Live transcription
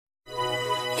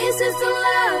this the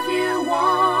love you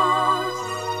want?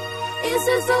 Is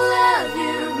this the love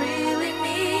you really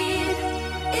need?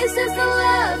 Is this the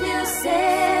love you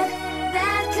said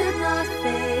that could not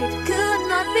fade, could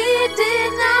not be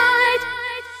denied?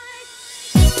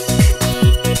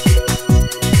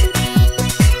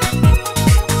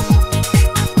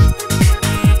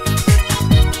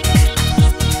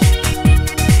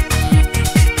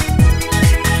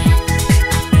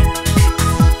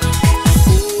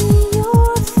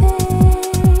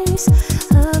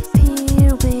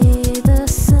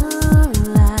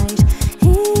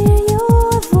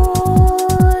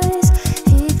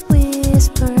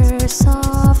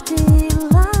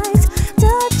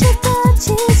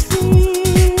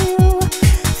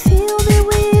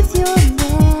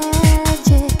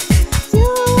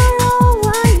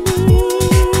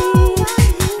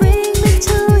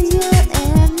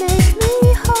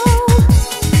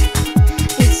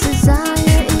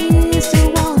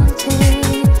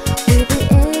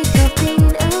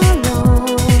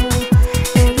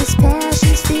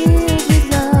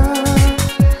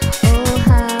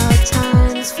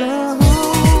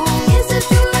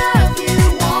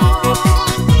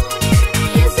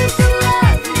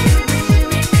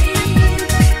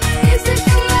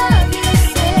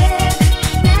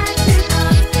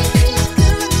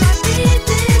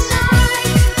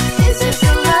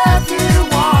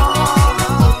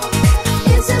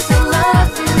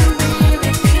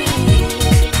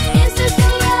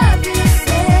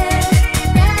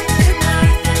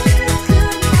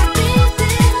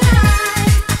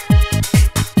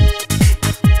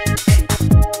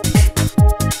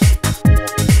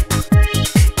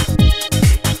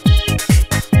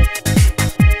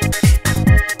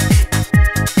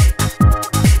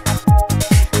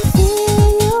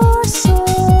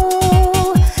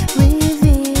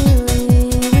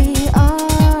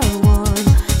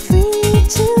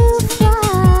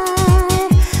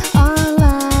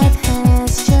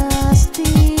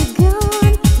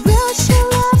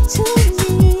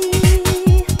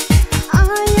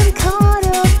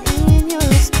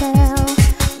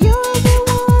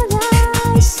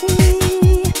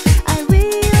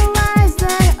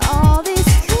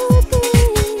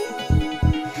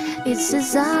 Its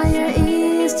desire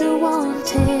is the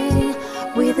wanting,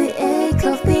 with the ache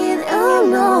of being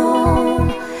alone,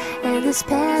 and this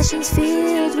passion's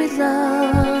filled with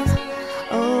love.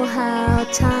 Oh, how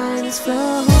times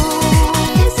flow.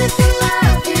 Is it the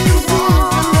love you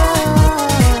want?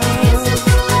 Is it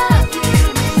the love you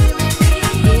really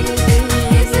need?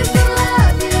 Is it the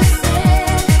love you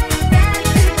said that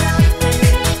could not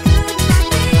fade, could not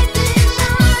be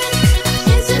denied?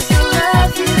 Is it the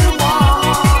love you want?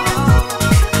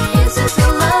 Is it the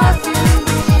love you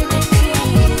really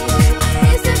need?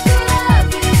 Is it the love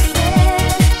you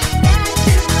said that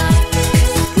could not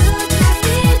fade, could not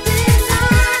be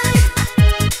denied?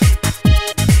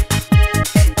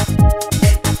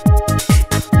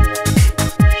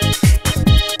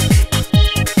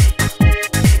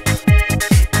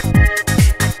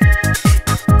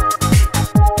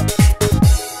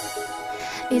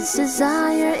 Its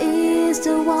desire is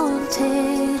the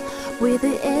wanting, with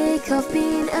the ache of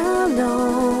being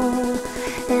alone,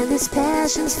 and this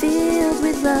passion's filled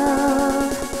with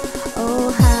love.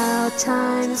 Oh, how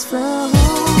times flow.